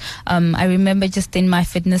out. I remember just in my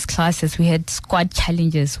fitness classes, we had squat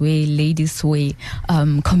challenges where ladies were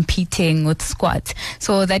competing with squats.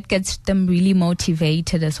 So that gets them really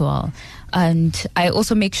motivated as well. And I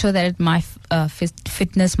also make sure that at my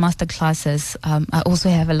fitness master classes, I also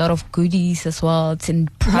have a lot of goodies as well. It's in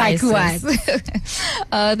prizes. Like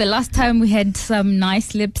what? The last time we had some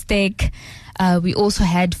nice lipstick. We also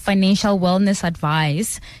had financial wellness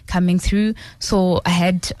advice coming through. So I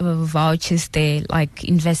had vouchers there, like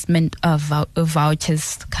investment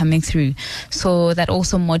vouchers coming through. So that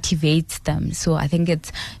also motivates them. So I think it's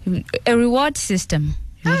a reward system.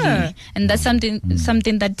 Really. And that's something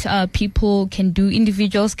that people can do,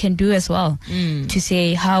 individuals can do as well, to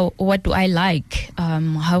say what do I like,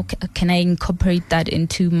 how can I incorporate that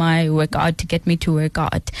into my workout to get me to work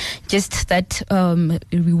out. Just that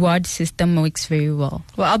reward system works very well.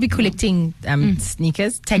 Well, I'll be collecting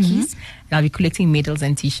sneakers, tackies, and I'll be collecting medals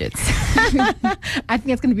and t-shirts. I think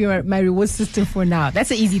that's going to be my reward system for now.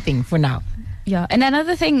 That's an easy thing for now. Yeah, and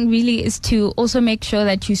another thing really is to also make sure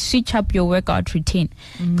that you switch up your workout routine,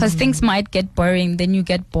 because things might get boring, then you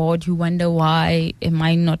get bored, you wonder why am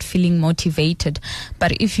I not feeling motivated.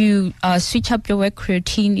 But if you switch up your work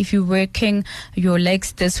routine, if you're working your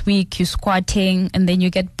legs this week, you're squatting, and then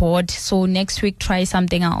you get bored, so next week try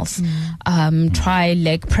something else. Try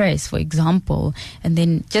leg press, for example, and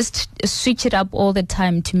then just switch it up all the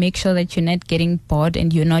time to make sure that you're not getting bored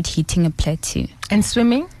and you're not hitting a plateau. And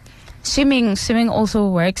swimming? Swimming also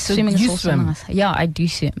works. So swimming you is also swim? nice. Yeah, I do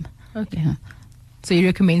swim. Okay. Yeah. So you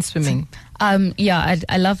recommend swimming? Yeah,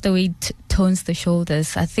 I love the way it tones the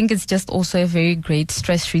shoulders. I think it's just also a very great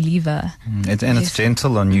stress reliever. It's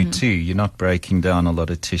gentle on you too. You're not breaking down a lot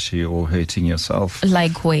of tissue or hurting yourself.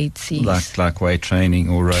 Like weights, yes. Like weight training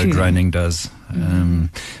or road running does.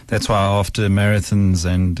 That's why after marathons,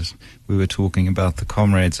 and we were talking about the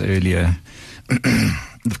comrades earlier,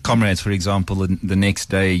 the comrades, for example, the next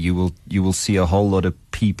day you will see a whole lot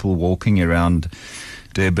of people walking around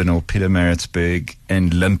Durban or Pietermaritzburg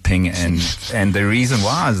and limping, and the reason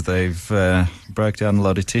why is they've broke down a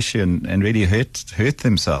lot of tissue and really hurt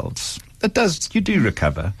themselves. You do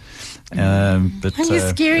recover, but you're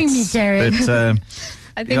scaring me, Jared. But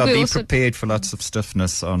I think be prepared for lots of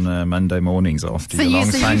stiffness on Monday mornings after your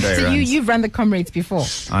long Sunday runs. You've run the Comrades before.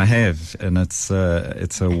 I have, and it's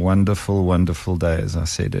a wonderful, wonderful day. As I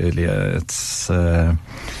said earlier,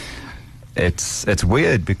 it's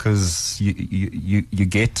weird because you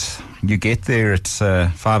get there at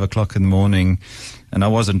 5 o'clock in the morning, and I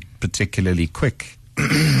wasn't particularly quick,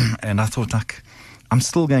 and I thought, like, I'm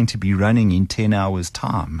still going to be running in 10 hours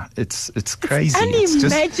time. It's crazy. It's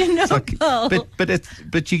unimaginable.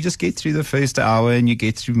 But you just get through the first hour and you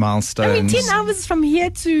get through milestones. I mean, 10 hours from here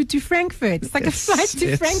to Frankfurt. It's like a flight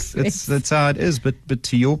to Frankfurt. That's how it is. But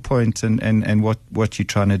to your point and what you're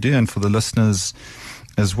trying to do, and for the listeners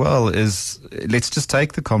as well, is let's just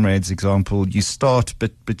take the Comrades example. You start,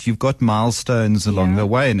 but you've got milestones along the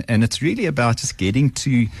way, and it's really about just getting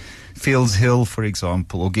to Fields Hill, for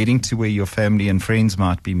example, or getting to where your family and friends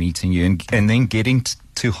might be meeting you, and then getting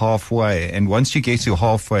to halfway. And once you get to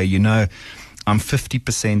halfway, I'm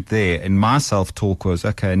 50% there. And my self-talk was,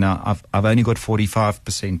 okay, now I've only got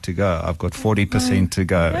 45% to go. I've got 40% to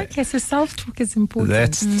go. Okay, so self-talk is important.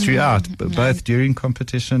 That's throughout, both during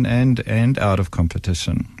competition and out of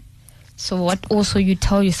competition. So what also you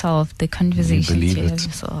tell yourself, the conversations you have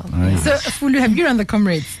yourself. So, Fulu, have you run the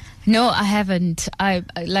Comrades? No, I haven't.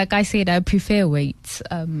 Like I said, I prefer weights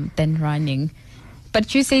than running.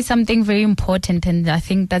 But you say something very important, and I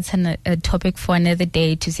think that's a topic for another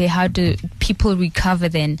day, to say how do people recover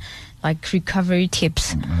then, like recovery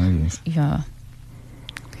tips. Oh, yes. Yeah.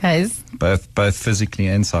 Guys? Both physically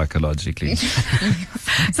and psychologically.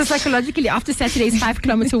 So psychologically, after Saturday's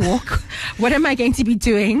 5-kilometer walk, what am I going to be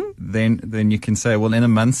doing? Then you can say, well, in a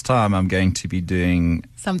month's time, I'm going to be doing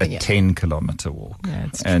something 10-kilometer walk,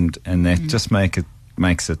 and that just makes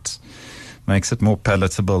it more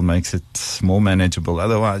palatable, makes it more manageable.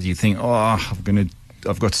 Otherwise, you think,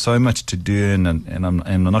 I've got so much to do, and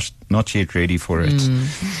I'm not yet ready for it.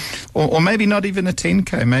 Or maybe not even a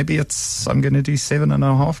 10K. Maybe I'm going to do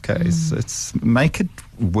 7.5 Ks. It's make it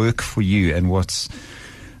work for you and what's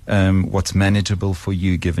manageable for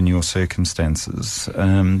you given your circumstances.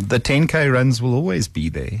 The 10K runs will always be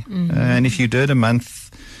there, and if you do it a month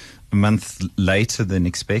later than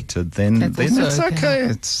expected, then it's okay.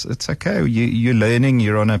 It's okay. You're learning.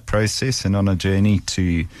 You're on a process and on a journey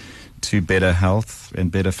to better health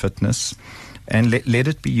and better fitness, and let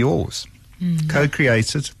it be yours.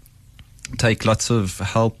 Co-create it. Take lots of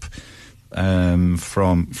help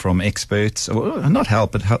from experts, or not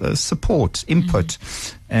help, but support, input,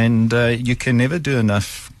 and you can never do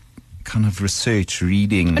enough kind of research,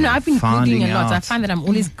 reading. No, I've been Googling a lot. out. I find that I'm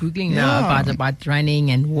always Googling now about running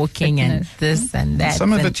and walking and this and that.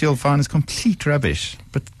 Some of it you'll find is complete rubbish,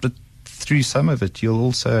 but through some of it you'll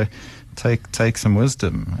also take some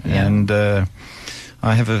wisdom. Yeah. And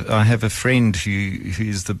I have a friend who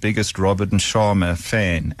is the biggest Robin Sharma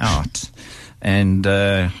fan out, and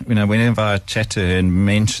whenever I chat to her and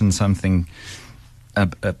mention something,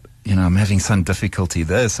 I'm having some difficulty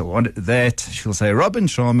this or that, she'll say Robin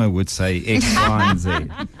Sharma would say X, Y, and Z.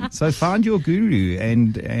 So find your guru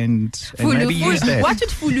and maybe use that. What did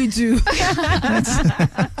Fulu do?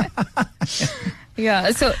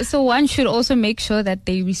 Yeah, so one should also make sure that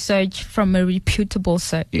they research from a reputable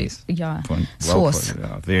source. Yes. Yeah. Source.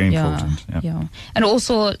 Very important. Yeah. And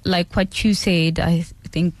also, like what you said, I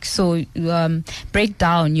think so. Break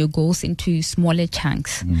down your goals into smaller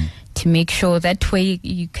chunks to make sure that way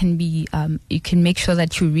you can make sure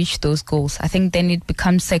that you reach those goals. I think then it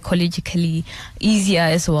becomes psychologically easier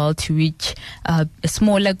as well to reach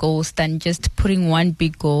smaller goals than just putting one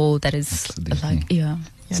big goal that is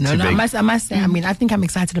I must say, I think I'm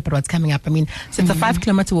excited about what's coming up. So it's a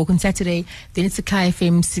 5-kilometer walk on Saturday, then it's a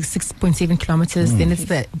KFM 6.7 kilometers, then it's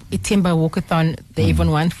the Itemba walkathon, the Avon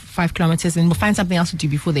 1, 5 kilometers, and we'll find something else to do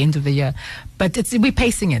before the end of the year. But we're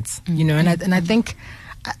pacing it, and I think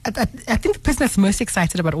I think the person that's most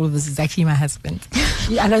excited about all of this is actually my husband.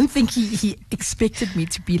 I don't think he expected me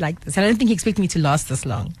to be like this. I don't think he expected me to last this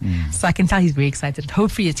long. So I can tell he's very excited.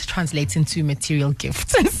 Hopefully it translates into material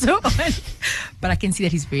gifts and so on. But I can see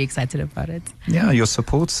that he's very excited about it. Yeah, your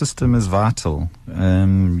support system is vital.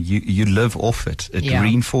 You live off it. It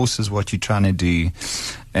reinforces what you're trying to do,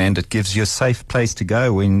 and it gives you a safe place to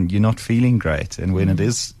go when you're not feeling great, and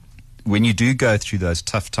when you do go through those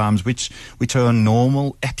tough times, which are a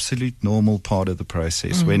normal, absolute normal part of the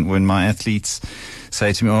process. When my athletes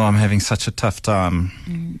say to me, I'm having such a tough time,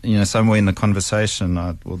 somewhere in the conversation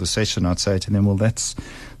or the session, I'd say to them, well, that's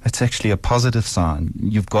It's actually a positive sign.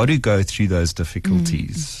 You've got to go through those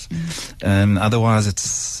difficulties. Otherwise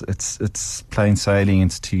it's plain sailing.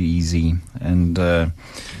 It's too easy. And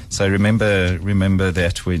so remember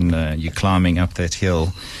that when you're climbing up that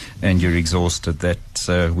hill and you're exhausted, that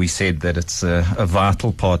we said that it's a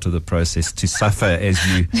vital part of the process to suffer as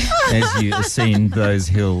you ascend those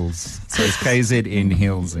hills. So it's KZN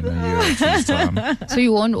hills in a year or two's time. So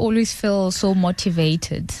you won't always feel so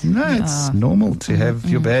motivated. No, it's normal to have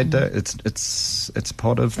your bad day. It's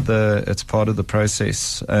part of the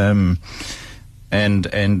process. And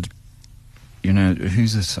you know,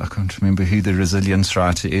 who's this? I can't remember who the resilience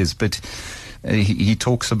writer is, but he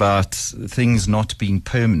talks about things not being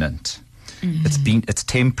permanent. It's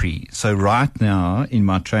temporary. So right now in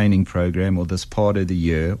my training program, or this part of the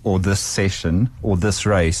year, or this session, or this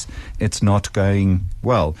race, it's not going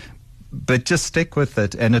well. But just stick with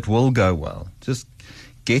it, and it will go well. Just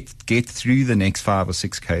get through the next 5 or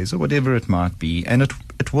 6 Ks or whatever it might be, and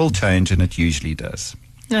it will change, and it usually does.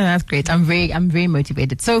 No, that's great. I'm very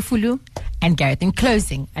motivated. So Fulu and Gareth, in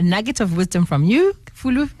closing, a nugget of wisdom from you,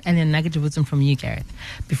 Fulu, and a nugget of wisdom from you, Gareth,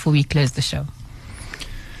 before we close the show.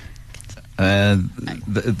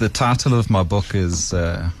 The title of my book is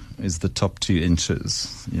The Top 2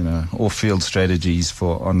 Inches, you know, off-field strategies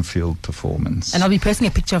for on-field performance. And I'll be posting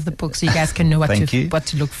a picture of the book so you guys can know what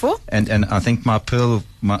to look for. And I think my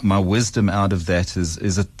wisdom out of that is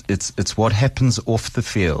it's what happens off the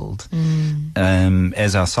field.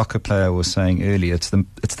 As our soccer player was saying earlier, it's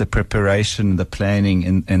the preparation, the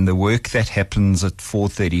planning, and the work that happens at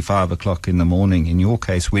 4:30, 5 o'clock in the morning. In your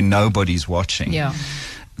case, when nobody's watching. Yeah.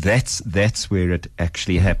 That's where it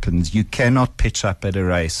actually happens. You cannot pitch up at a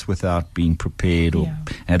race without being prepared, or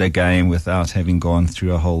at a game without having gone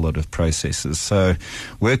through a whole lot of processes. So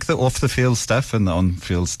work the off the field stuff, and the on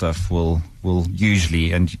field stuff will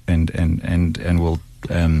usually and will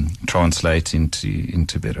translate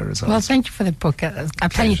into better results. Well, thank you for the book. I'm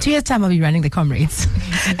telling you, 2 years' time I'll be running the Comrades.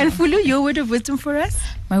 And Fulu, your word of wisdom for us?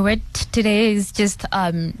 My word today is just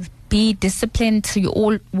be disciplined. So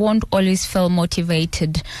you won't always feel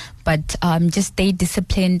motivated, but just stay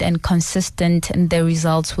disciplined and consistent, and the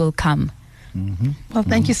results will come. Well,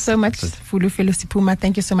 thank you so much, Fulu Sipuma.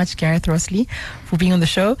 Thank you so much, Gareth Rossley, for being on the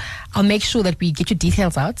show. I'll make sure that we get your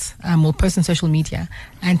details out. We'll post on social media.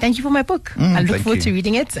 And thank you for my book. I look forward to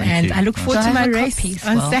reading it, and I look forward to my race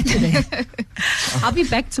on Saturday. I'll be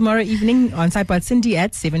back tomorrow evening on Sidebar with Sindi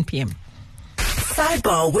at 7 p.m.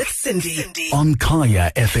 Sidebar with Sindi. On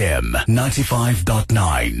Kaya FM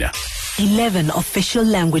 95.9. 11 official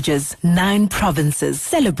languages, 9 provinces.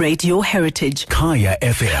 Celebrate your heritage. Kaya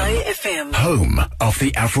FM. Kaya FM. Home of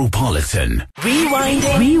the Afropolitan.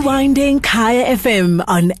 Rewinding Kaya FM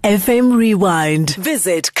on FM Rewind.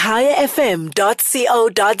 Visit kayafm.co.za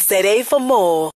for more.